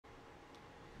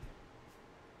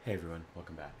Hey everyone,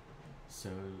 welcome back. So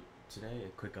today a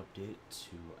quick update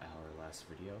to our last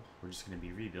video. We're just going to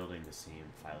be rebuilding the same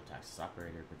Phyllotaxis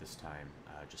operator, but this time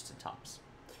just in tops.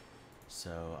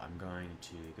 So I'm going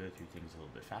to go through things a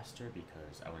little bit faster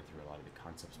because I went through a lot of the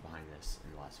concepts behind this in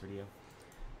the last video,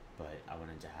 but I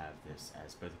wanted to have this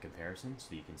as both a comparison so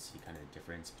that you can see kind of the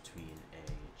difference between a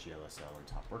GLSL and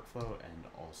top workflow, and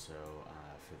also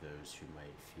for those who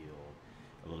might feel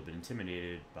a little bit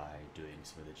intimidated by doing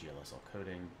some of the GLSL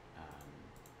coding.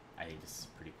 I think this is a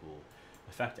pretty cool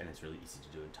effect, and it's really easy to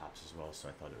do in tops as well, so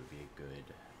I thought it would be a good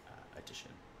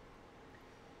addition.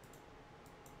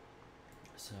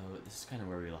 So this is kind of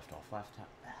where we left off last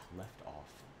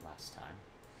time,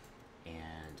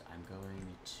 and I'm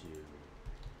going to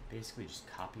basically just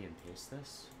copy and paste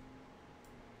this,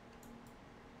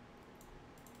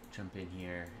 jump in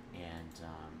here, and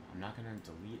I'm not going to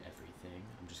delete everything.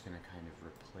 I'm just going to kind of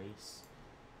replace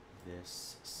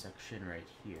this section right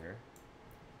here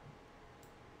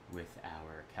with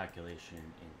our calculation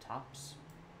in tops,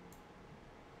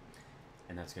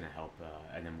 and that's going to help,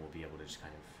 and then we'll be able to just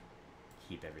kind of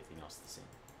keep everything else the same.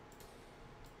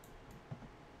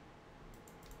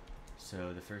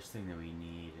 So the first thing that we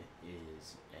need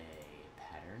is a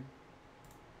pattern.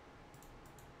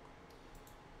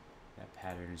 That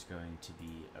pattern is going to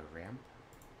be a ramp,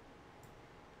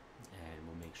 and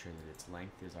we'll make sure that its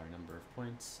length is our number of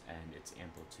points, and its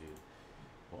amplitude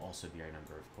will also be our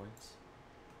number of points.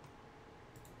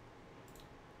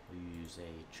 We'll use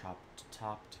a chopped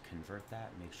top to convert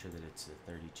that, make sure that it's a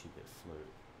 32-bit float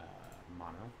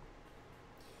mono.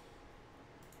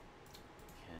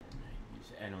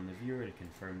 And on the viewer, to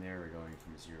confirm there, we're going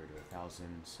from 0 to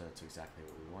 1000, so that's exactly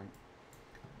what we want.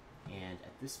 And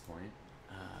at this point,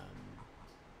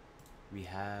 we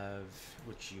have,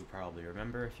 which you probably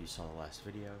remember if you saw the last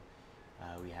video,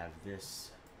 we have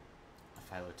this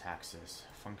Phyllotaxis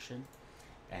function,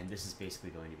 and this is basically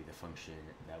going to be the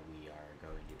function that we are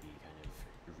going to be kind of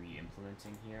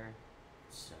re-implementing here.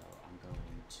 So I'm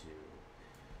going to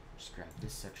just grab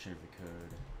this section of the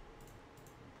code,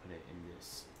 put it in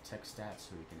this text stat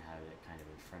so we can have it kind of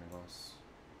in front of us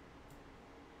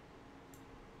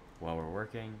while we're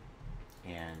working.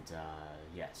 And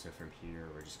yeah, so from here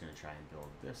we're just going to try and build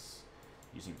this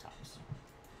using tops.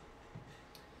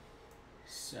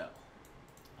 So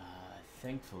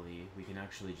thankfully we can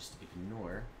actually just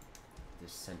ignore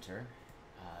this center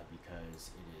because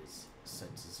it is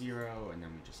set to 0, and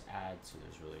then we just add, so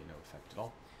there's really no effect at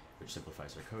all, which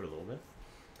simplifies our code a little bit.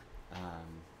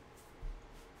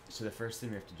 So the first thing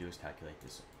we have to do is calculate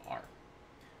this r.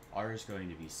 R is going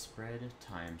to be spread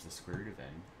times the square root of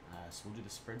n. So we'll do the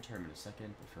spread term in a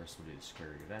second, but first we'll do the square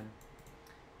root of n.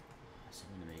 So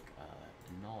I'm going to make a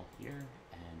null here,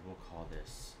 and we'll call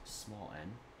this small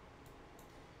n.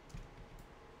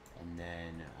 And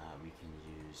then we can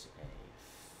use a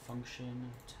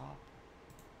function top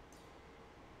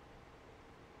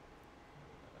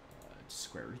to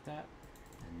square root that.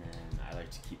 And then I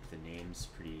like to keep the names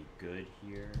pretty good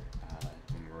here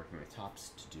when we're working with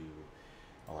tops to do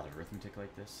a lot of arithmetic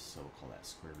like this, so we'll call that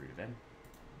square root of n.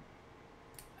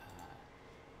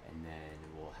 And then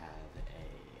we'll have a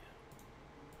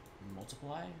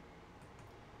multiply,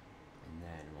 and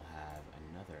then we'll have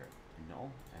another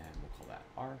null, and we'll call that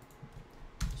r.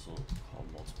 So we'll call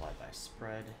multiply by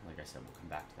spread. Like I said, we'll come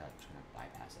back to that. I'm just going to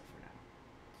bypass it for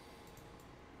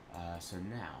now. So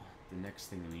now, the next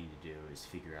thing that we need to do is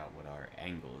figure out what our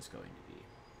angle is going to be.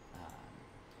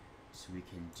 So we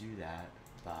can do that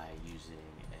by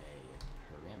using a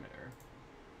parameter,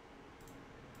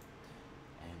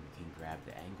 and we can grab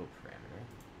the angle parameter.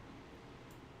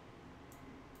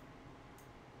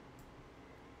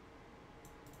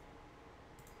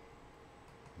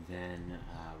 Then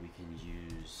we can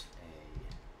use a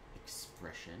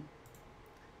expression,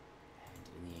 and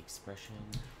in the expression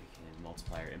we can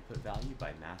multiply our input value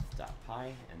by math.pi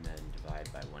and then divide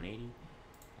by 180,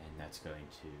 and that's going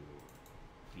to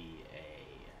be a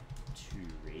 2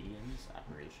 radians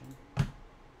operation.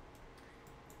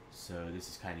 So this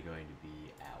is kind of going to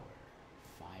be our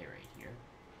phi right here.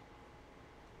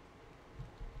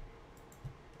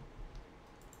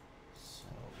 So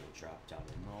we'll drop down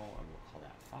the null and we'll call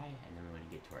that phi, and then we're going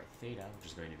to get to our theta, which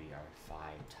is going to be our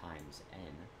phi times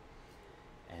n.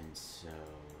 And so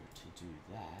to do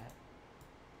that,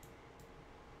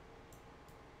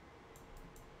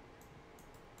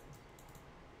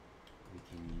 we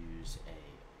can use a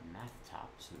math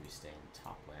top so that we stay in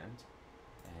top land,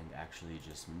 and actually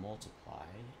just multiply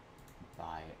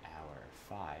by our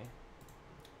phi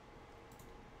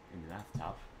in the math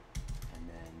top, and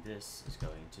then this is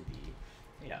going to be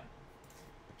theta,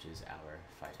 which is our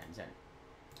phi times n.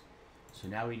 So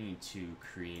now we need to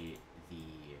create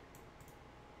the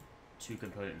two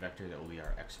component vector that will be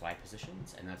our xy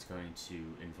positions, and that's going to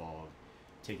involve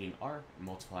taking r,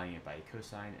 multiplying it by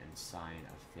cosine and sine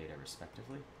of theta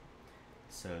respectively.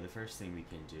 So the first thing we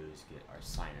can do is get our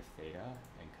sine of theta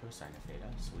and cosine of theta.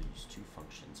 So we'll use two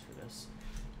functions for this.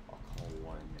 I'll call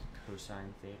one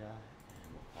cosine theta,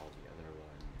 and we'll call the other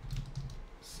one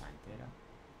sine theta.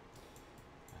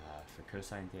 For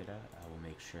cosine theta, we'll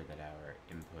make sure that our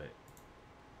input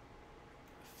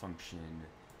function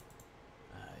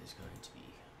is going to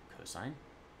be cosine,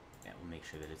 and we'll make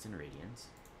sure that it's in radians.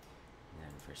 And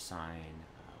then for sine,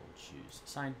 we'll choose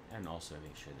sine, and also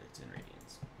make sure that it's in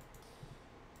radians.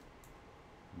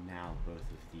 Now both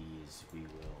of these we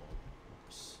will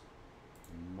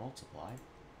multiply,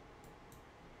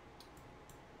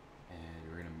 and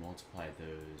we're going to multiply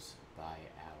those by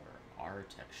our R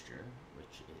texture,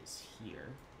 which is here.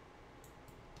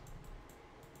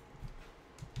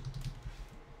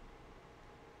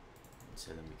 And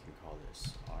so then we can call this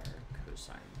R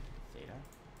cosine theta.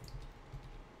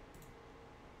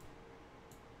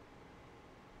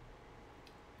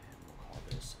 And we'll call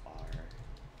this R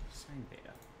sine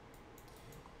theta.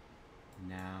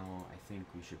 Now I think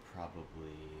we should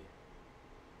probably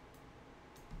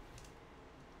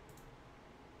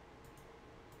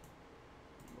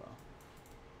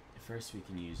first we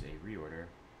can use a reorder,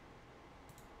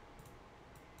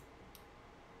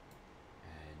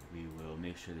 and we will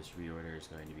make sure this reorder is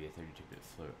going to be a 32-bit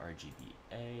float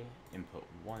RGBA, input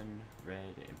 1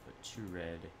 red, input 2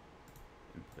 red,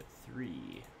 input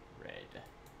 3 red.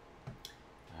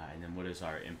 And then what is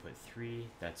our input 3?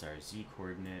 That's our z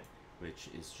coordinate, which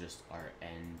is just our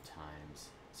n times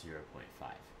 0.5.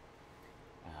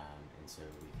 And so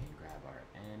we can grab our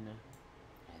n,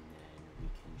 and then we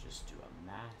can just do a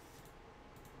math.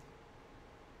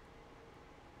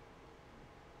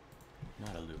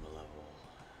 Not a Luma level.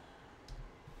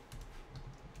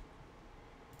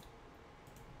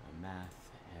 A math,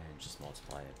 and just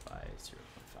multiply it by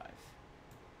 0.5.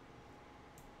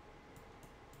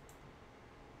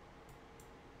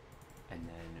 And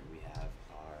then we have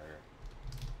our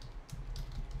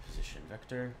position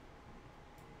vector,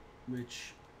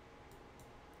 which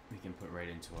we can put right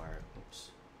into our,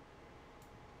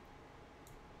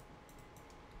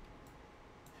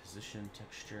 position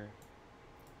texture.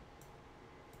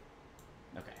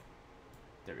 Okay,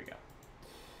 there we go.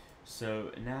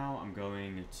 So now I'm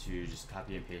going to just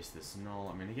copy and paste this null.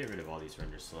 I'm going to get rid of all these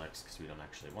render selects because we don't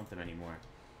actually want them anymore.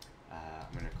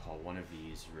 I'm going to call one of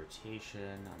these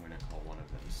rotation, I'm going to call one of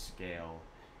them scale,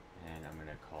 and I'm going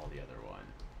to call the other one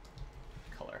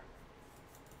color.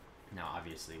 Now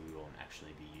obviously we won't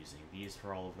actually be using these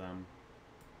for all of them.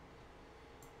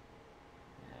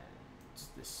 And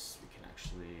this we can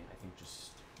actually, I think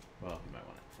just, well, we might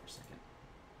want it for a second.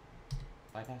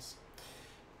 Bypass.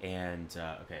 And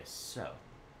okay, so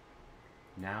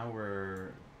now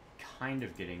we're kind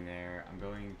of getting there. I'm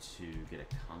going to get a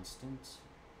constant,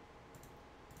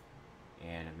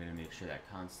 and I'm going to make sure that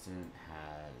constant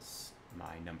has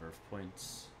my number of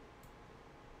points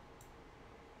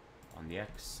on the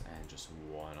x and just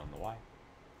 1 on the y.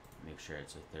 Make sure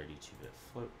it's a 32-bit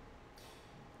float,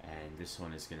 and this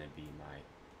one is going to be my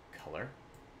color.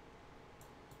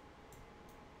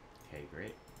 Okay,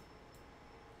 great.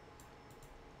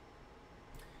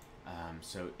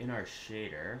 So in our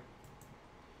shader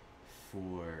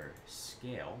for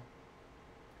scale,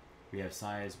 we have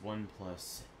size 1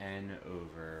 plus n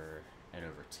over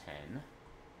 10.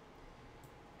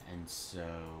 And so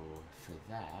for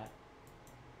that,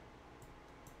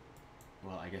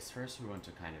 well, I guess first we want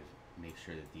to kind of make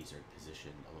sure that these are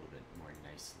positioned a little bit more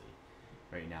nicely.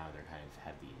 Right now they're kind of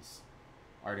have these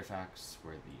artifacts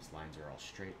where these lines are all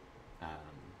straight.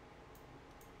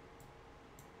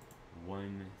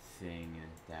 One thing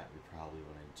that we probably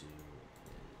want to do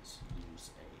is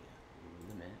use a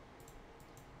limit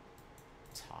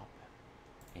top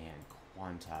and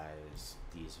quantize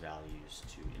these values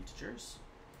to integers,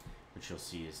 which you'll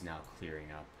see is now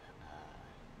clearing up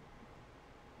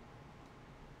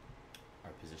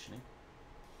our positioning.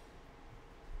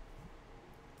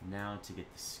 Now to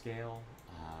get the scale,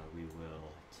 we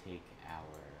will take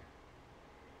our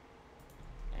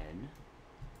n.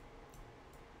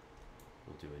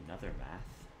 We'll do another math.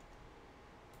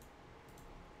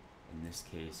 In this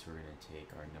case, we're going to take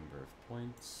our number of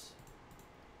points,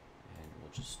 and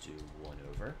we'll just do 1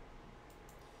 over.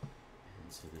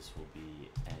 And so this will be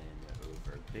n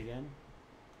over big N.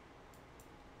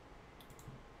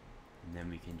 And then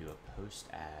we can do a post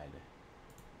add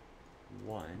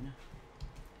 1.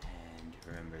 And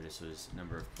remember, this was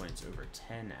number of points over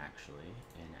 10 actually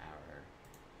in our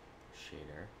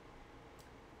shader,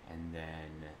 and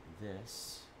then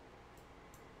this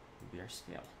will be our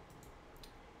scale.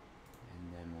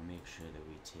 And then we'll make sure that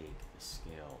we take the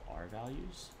scale R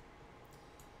values.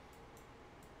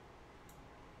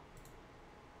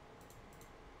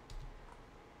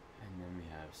 And then we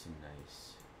have some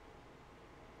nice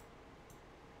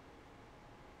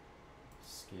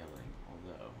scaling,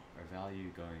 although our value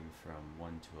going from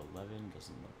 1 to 11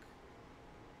 doesn't look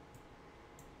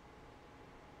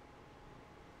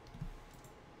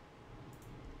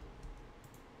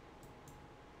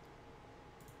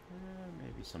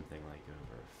maybe something like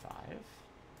over 5.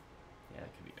 Yeah, that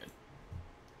could be good.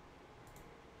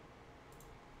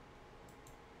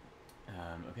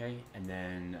 Okay, and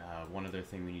then one other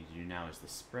thing we need to do now is the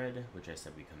spread, which I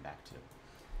said we come back to.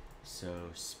 So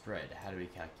spread, how do we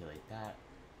calculate that?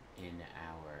 In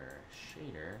our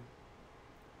shader,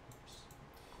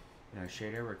 in our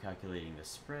shader, we're calculating the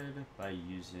spread by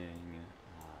using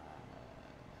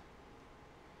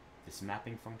this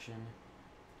mapping function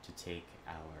to take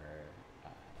our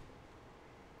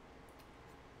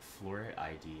floret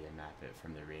ID and map it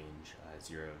from the range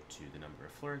 0 to the number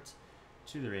of florets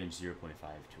to the range 0.5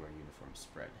 to our uniform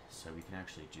spread. So we can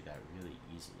actually do that really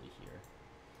easily here.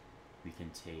 We can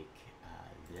take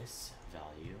this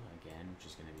value again, which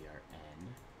is going to be our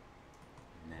n,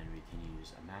 and then we can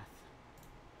use a math,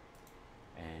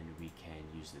 and we can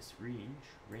use this range.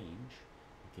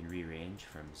 We can rearrange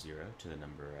from 0 to the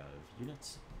number of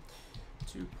units,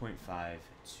 2.5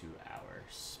 to our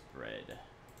spread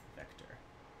vector,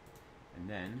 and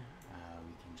then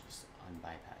we can just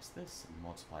unbypass this and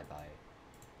multiply by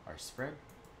our spread,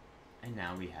 and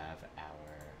now we have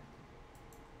our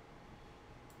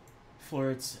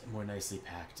florets more nicely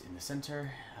packed in the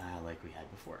center, like we had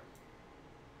before.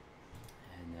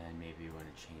 And then maybe we want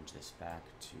to change this back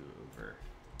to over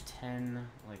 10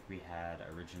 like we had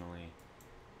originally,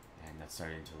 and that's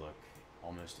starting to look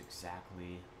almost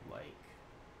exactly like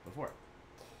before.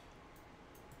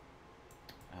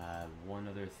 One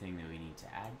other thing that we need to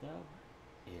add though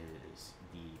is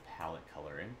the palette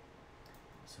coloring.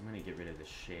 So I'm going to get rid of the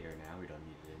shader now, we don't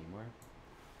need it anymore.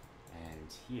 And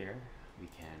here we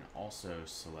can also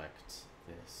select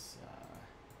this,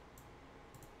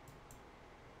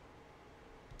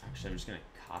 actually I'm just going to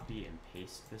copy and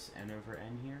paste this n over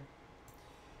n here.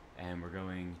 And we're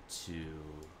going to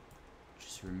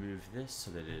just remove this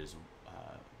so that it is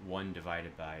 1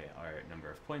 divided by our number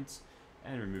of points,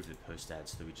 and remove the post add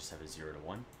so that we just have a 0 to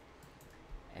 1.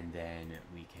 And then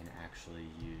we can actually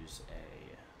use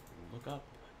a lookup.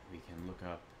 We can look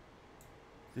up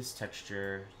this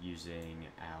texture using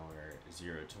our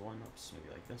 0 to 1, oops,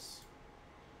 maybe like this,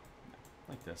 no,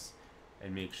 like this,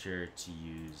 and make sure to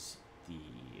use the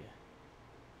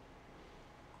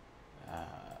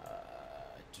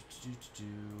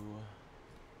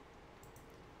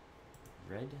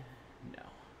red, no.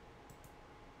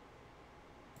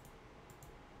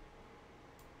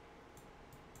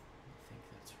 I think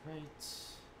that's right.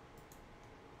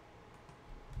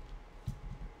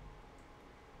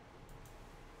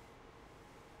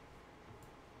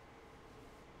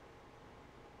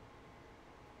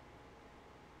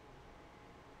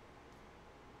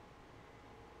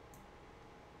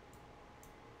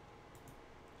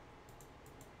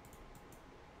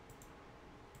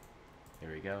 There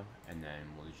we go, and then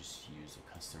we'll just use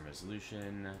a custom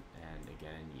resolution, and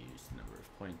again use the number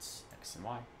of points, x and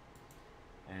y.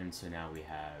 And so now we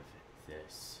have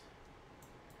this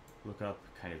lookup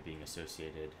kind of being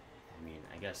associated. I mean,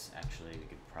 I guess actually we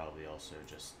could probably also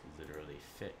just literally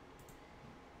fit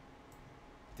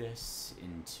this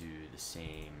into the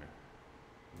same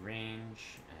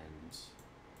range, and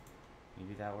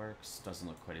maybe that works. Doesn't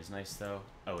look quite as nice though.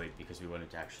 Oh wait, because we want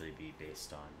it to actually be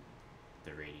based on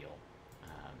the radial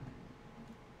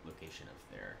location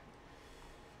of their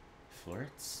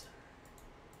florets.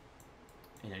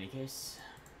 In any case,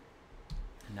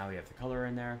 now we have the color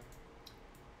in there,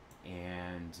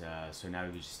 and so now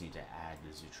we just need to add the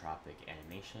zootropic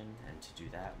animation, and to do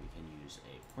that we can use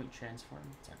a point transform.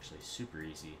 It's actually super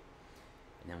easy,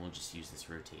 and then we'll just use this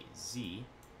rotate Z.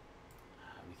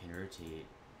 We can rotate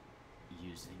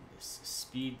using this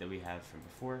speed that we have from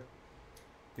before.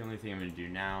 The only thing I'm going to do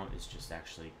now is just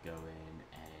actually go in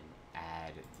and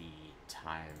add the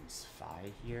times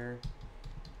phi here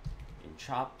in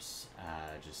chops,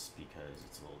 just because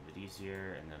it's a little bit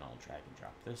easier, and then I'll drag and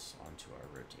drop this onto our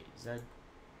rotate Z.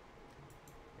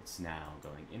 It's now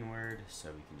going inward, so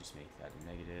we can just make that a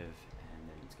negative, and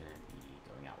then it's going to be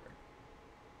going outward.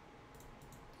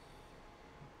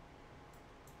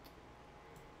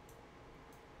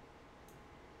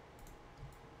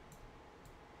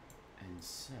 And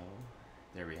so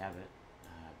there we have it.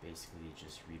 Basically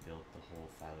just rebuilt the whole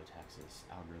Phyllotaxis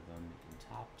algorithm in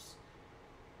tops,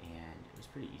 and it was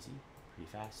pretty easy, pretty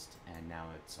fast, and now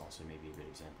it's also maybe a good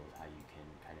example of how you can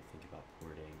kind of think about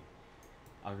porting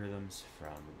algorithms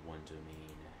from one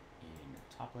domain in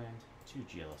Topland to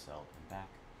GLSL and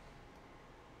back.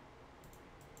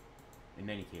 In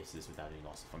many cases, without any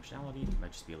loss of functionality, it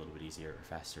might just be a little bit easier or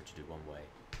faster to do one way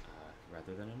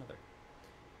rather than another.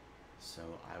 So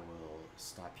I will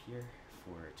stop here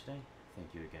for today.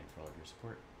 Thank you again for all of your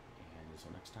support, and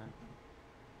until next time,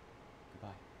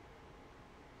 goodbye.